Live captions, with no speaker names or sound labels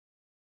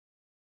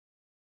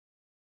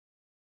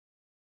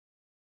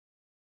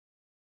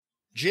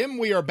Jim,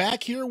 we are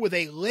back here with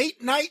a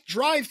late night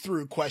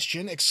drive-through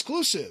question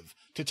exclusive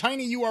to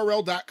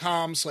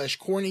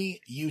tinyurl.com/corny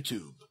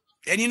YouTube.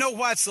 And you know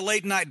why it's the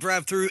late night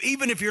drive-through?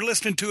 Even if you're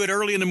listening to it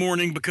early in the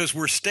morning, because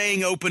we're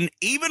staying open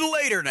even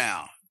later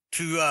now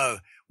to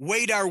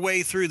wade our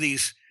way through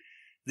these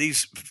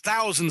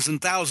thousands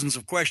and thousands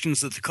of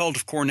questions that the Cult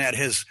of Cornette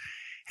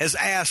has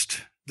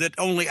asked that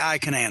only I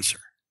can answer.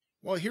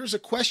 Well, here's a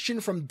question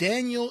from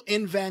Daniel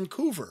in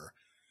Vancouver.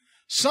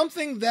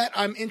 Something that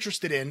I'm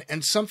interested in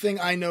and something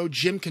I know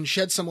Jim can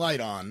shed some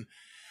light on.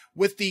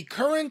 With the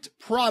current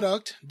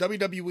product,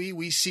 WWE,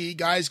 we see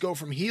guys go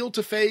from heel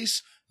to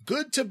face,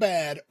 good to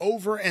bad,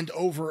 over and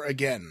over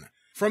again.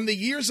 From the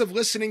years of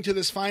listening to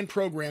this fine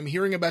program,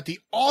 hearing about the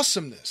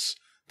awesomeness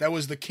that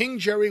was the King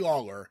Jerry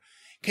Lawler,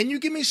 can you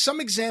give me some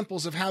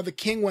examples of how the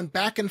King went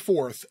back and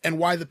forth and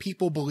why the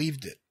people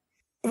believed it?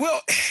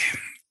 Well,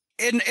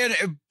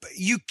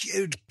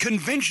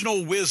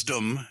 conventional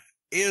wisdom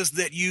is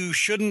that you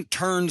shouldn't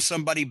turn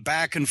somebody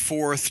back and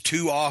forth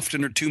too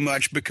often or too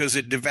much because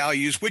it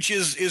devalues, which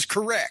is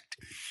correct.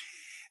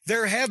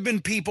 There have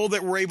been people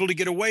that were able to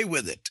get away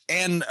with it,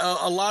 and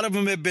a lot of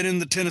them have been in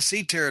the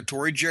Tennessee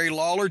territory. Jerry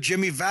Lawler,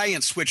 Jimmy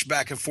Valiant switched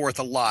back and forth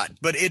a lot,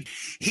 but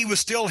he was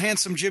still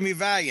handsome Jimmy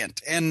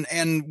Valiant, and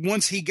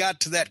once he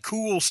got to that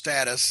cool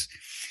status,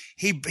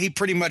 he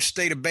pretty much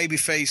stayed a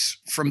babyface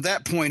from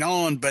that point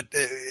on, but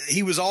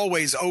he was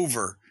always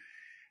over.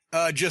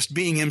 Just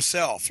being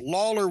himself.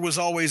 Lawler was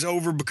always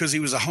over because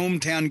he was a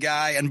hometown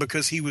guy and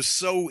because he was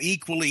so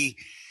equally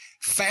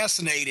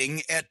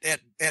fascinating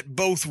at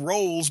both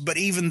roles. But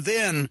even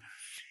then,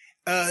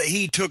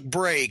 he took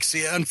breaks.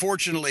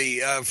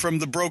 Unfortunately, from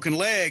the broken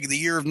leg, the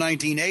year of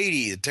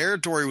 1980, the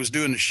territory was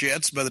doing the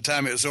shits by the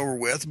time it was over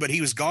with, but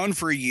he was gone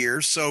for a year.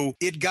 So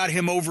it got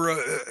him over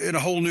in a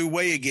whole new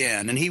way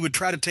again. And he would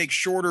try to take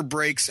shorter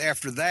breaks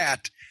after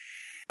that,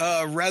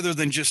 rather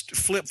than just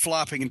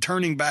flip-flopping and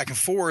turning back and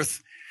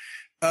forth.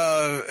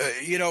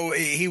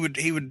 He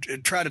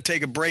would try to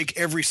take a break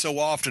every so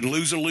often,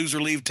 lose a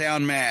loser leave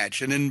town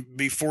match, and then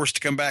be forced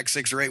to come back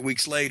 6 or 8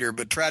 weeks later,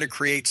 but try to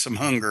create some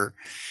hunger.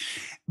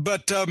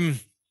 But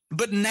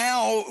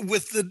now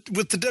with the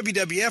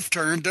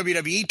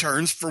WWE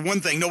turns, for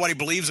one thing, nobody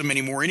believes him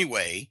anymore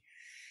anyway.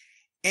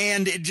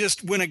 And it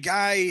just, when a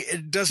guy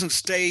doesn't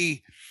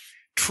stay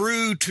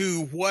true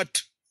to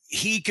what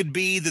he could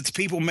be, that the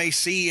people may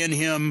see in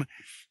him,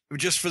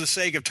 just for the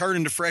sake of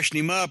turning to freshen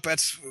him up,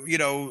 that's,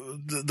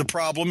 the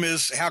problem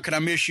is, how can I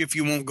miss you if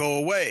you won't go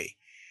away?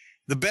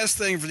 The best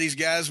thing for these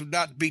guys would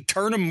not be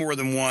turn them more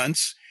than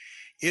once.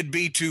 It'd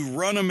be to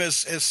run them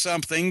as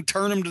something,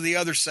 turn them to the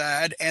other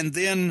side, and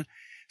then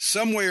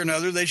some way or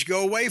another, they should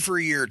go away for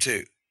a year or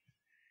two.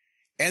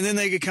 And then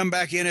they could come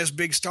back in as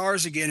big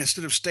stars again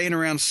instead of staying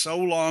around so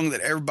long that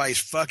everybody's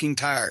fucking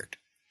tired.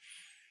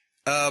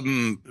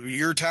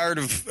 You're tired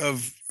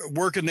of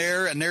working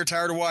there, and they're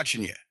tired of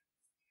watching you.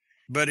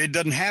 But it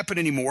doesn't happen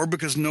anymore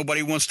because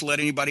nobody wants to let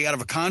anybody out of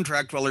a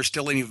contract while there's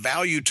still any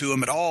value to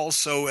them at all.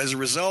 So as a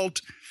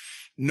result,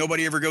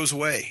 nobody ever goes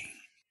away.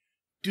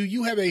 Do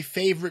you have a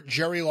favorite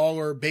Jerry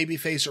Lawler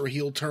babyface or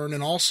heel turn?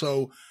 And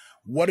also,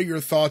 what are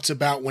your thoughts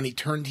about when he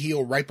turned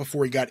heel right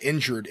before he got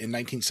injured in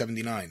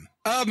 1979?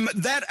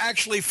 That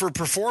actually for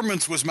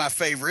performance was my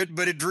favorite,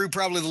 but it drew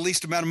probably the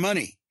least amount of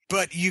money.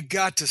 But you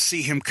got to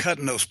see him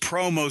cutting those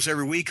promos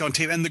every week on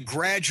TV, and the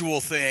gradual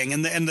thing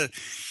and the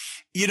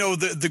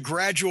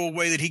gradual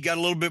way that he got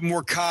a little bit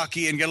more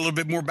cocky and got a little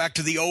bit more back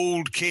to the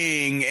old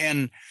King,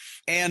 and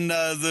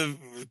the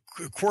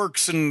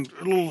quirks and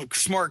little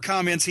smart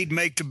comments he'd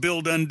make to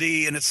Bill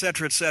Dundee and et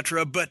cetera, et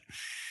cetera. But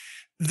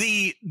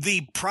the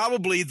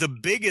probably the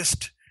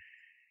biggest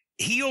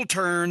heel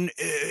turn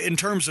in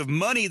terms of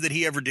money that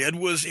he ever did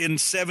was in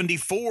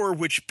 74,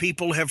 which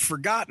people have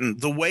forgotten.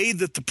 The way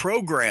that the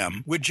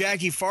program with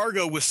Jackie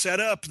Fargo was set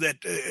up,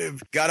 that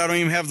God, I don't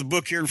even have the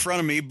book here in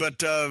front of me, but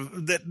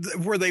that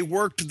where they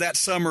worked that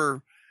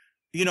summer,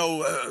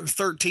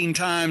 13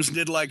 times,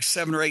 did like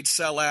 7 or 8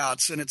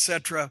 sellouts and et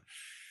cetera.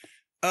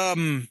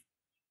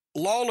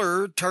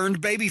 Lawler turned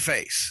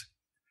babyface.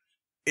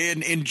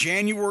 In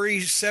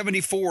January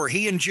 74,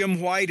 he and Jim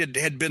White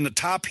had been the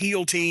top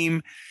heel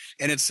team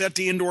and had set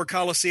the indoor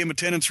Coliseum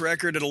attendance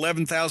record at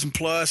 11,000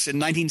 plus in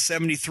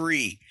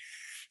 1973.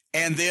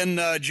 And then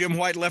Jim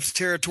White left the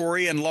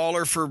territory, and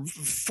Lawler for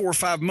 4 or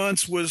 5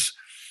 months was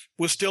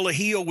still a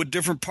heel with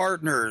different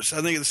partners.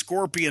 I think the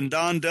Scorpion,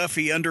 Don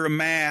Duffy under a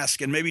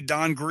mask, and maybe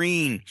Don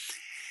Green.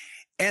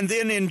 And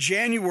then in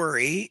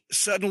January,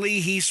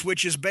 suddenly he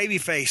switches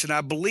babyface, and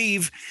I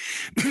believe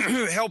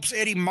helps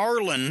Eddie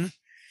Marlin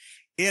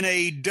in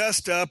a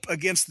dust-up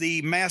against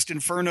the Masked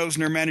Infernos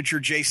and their manager,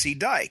 J.C.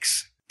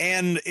 Dykes.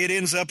 And it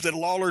ends up that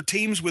Lawler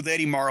teams with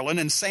Eddie Marlin,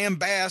 and Sam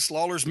Bass,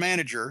 Lawler's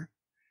manager,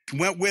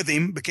 went with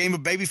him, became a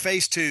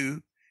babyface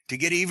too, to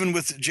get even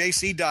with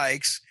J.C.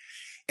 Dykes.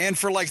 And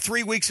for like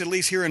 3 weeks, at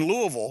least here in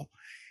Louisville,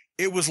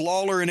 it was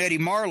Lawler and Eddie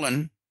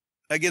Marlin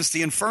against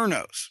the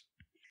Infernos.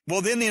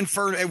 Well, then the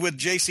Inferno, with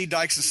J.C.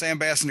 Dykes and Sam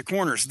Bass in the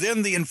corners,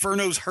 then the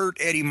Infernos hurt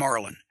Eddie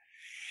Marlin.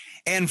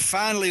 And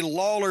finally,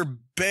 Lawler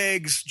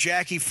begs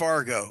Jackie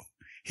Fargo,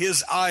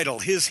 his idol,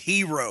 his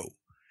hero,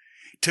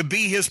 to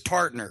be his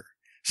partner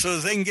so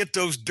they can get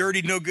those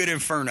dirty, no good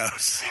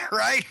infernos,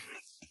 right?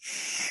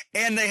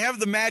 And they have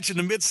the match in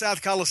the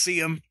Mid-South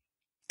Coliseum.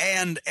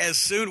 And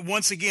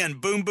once again,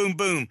 boom, boom,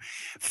 boom,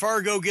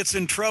 Fargo gets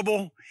in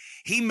trouble.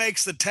 He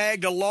makes the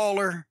tag to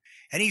Lawler,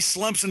 and he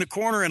slumps in the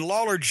corner, and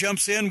Lawler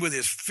jumps in with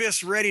his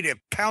fists ready to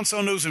pounce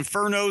on those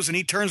infernos, and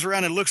he turns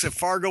around and looks at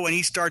Fargo, and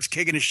he starts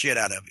kicking the shit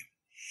out of him.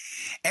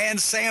 And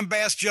Sam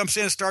Bass jumps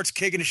in and starts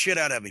kicking the shit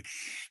out of him.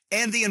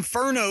 And the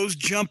infernos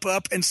jump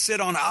up and sit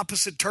on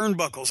opposite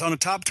turnbuckles, on a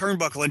top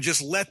turnbuckle, and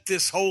just let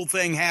this whole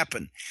thing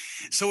happen.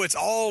 So it's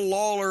all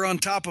Lawler on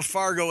top of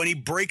Fargo, and he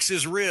breaks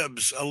his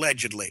ribs,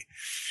 allegedly.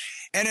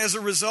 And as a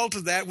result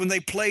of that, when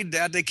they played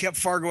that, they kept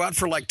Fargo out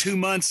for like 2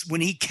 months.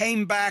 When he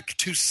came back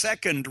to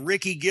second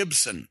Ricky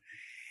Gibson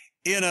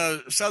in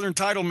a Southern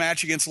title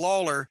match against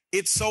Lawler,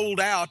 it sold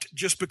out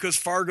just because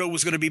Fargo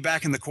was going to be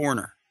back in the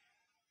corner.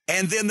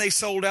 And then they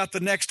sold out the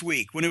next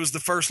week when it was the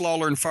first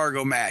Lawler and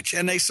Fargo match.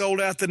 And they sold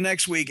out the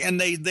next week.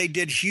 And they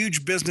did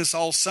huge business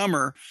all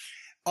summer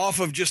off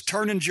of just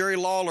turning Jerry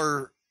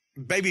Lawler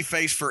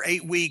babyface for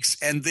 8 weeks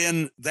and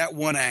then that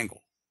one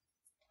angle.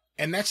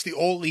 And that's the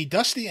oldie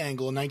Dusty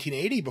angle in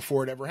 1980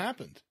 before it ever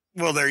happened.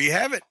 Well, there you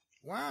have it.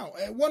 Wow.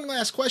 One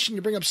last question.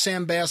 You bring up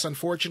Sam Bass.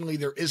 Unfortunately,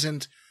 there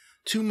isn't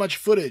too much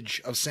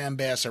footage of Sam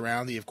Bass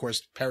around. He, of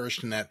course,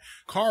 perished in that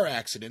car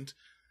accident.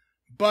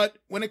 But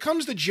when it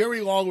comes to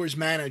Jerry Lawler's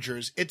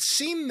managers, it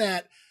seemed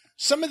that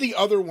some of the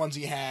other ones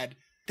he had,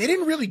 they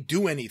didn't really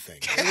do anything.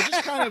 They were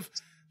just kind of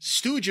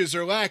stooges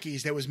or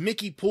lackeys. There was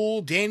Mickey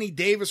Poole, Danny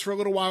Davis for a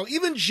little while,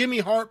 even Jimmy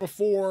Hart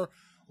before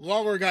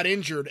Lawler got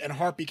injured and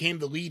Hart became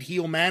the lead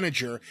heel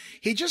manager.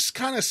 He just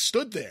kind of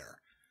stood there.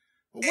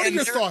 What are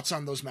your thoughts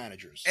on those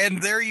managers?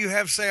 And there you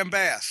have Sam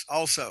Bass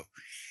also.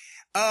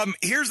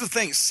 Here's the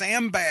thing.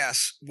 Sam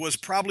Bass was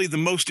probably the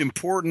most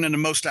important and the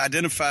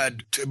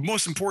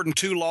most important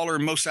to Lawler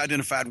and most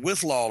identified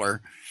with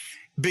Lawler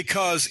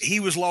because he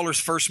was Lawler's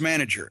first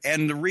manager.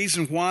 And the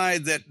reason why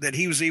that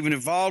he was even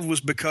involved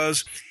was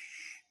because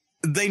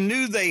they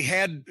knew they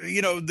had,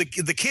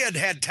 the kid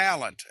had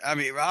talent. I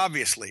mean,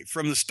 obviously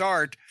from the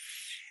start.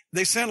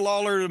 They sent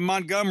Lawler to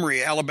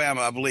Montgomery, Alabama,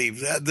 I believe,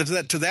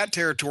 to that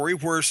territory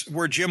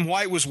where Jim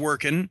White was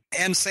working,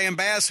 and Sam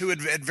Bass, who at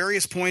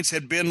various points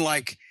had been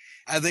like,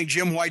 I think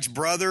Jim White's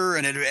brother,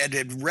 and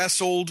had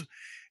wrestled,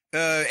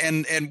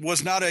 and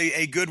was not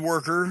a good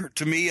worker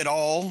to me at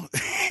all.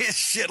 His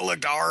shit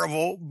looked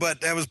horrible, but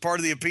that was part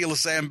of the appeal of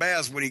Sam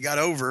Bass when he got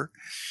over.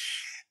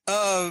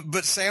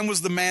 But Sam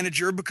was the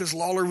manager because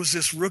Lawler was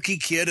this rookie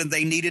kid, and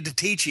they needed to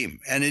teach him,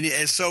 and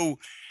so.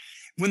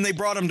 When they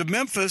brought him to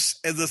Memphis,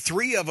 the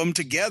three of them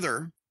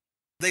together,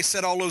 they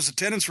set all those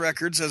attendance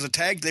records as a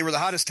tag. They were the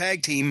hottest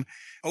tag team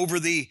over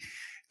the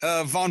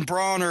Von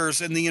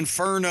Brauners and the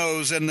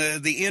Infernos and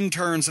the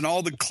Interns and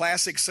all the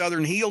classic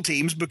Southern heel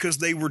teams because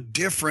they were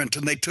different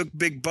and they took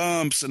big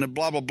bumps and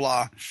blah, blah,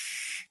 blah.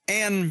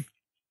 And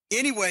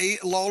anyway,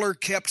 Lawler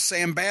kept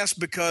Sam Bass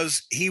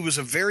because he was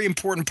a very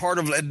important part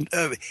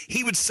of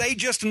he would say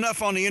just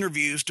enough on the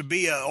interviews to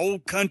be an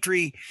old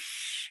country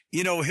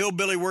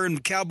hillbilly wearing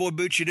cowboy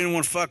boots you didn't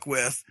want to fuck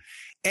with.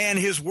 And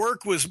his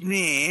work was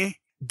meh,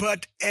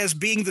 but as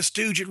being the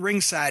stooge at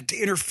ringside to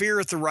interfere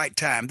at the right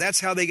time.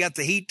 That's how they got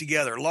the heat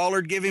together.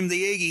 Lawler'd give him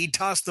the Iggy, he'd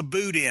toss the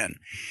boot in.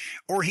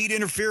 Or he'd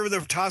interfere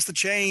with toss the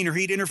chain, or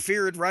he'd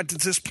interfere at right at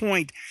this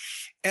point.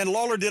 And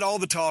Lawler did all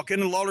the talking,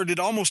 and Lawler did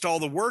almost all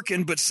the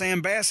working, but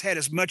Sam Bass had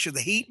as much of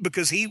the heat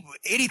because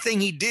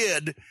anything he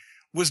did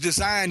was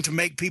designed to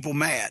make people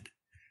mad.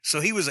 So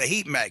he was a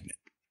heat magnet.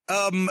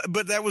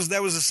 But that was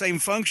the same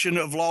function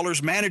of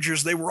Lawler's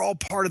managers. They were all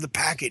part of the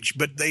package,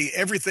 but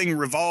everything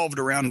revolved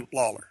around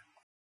Lawler.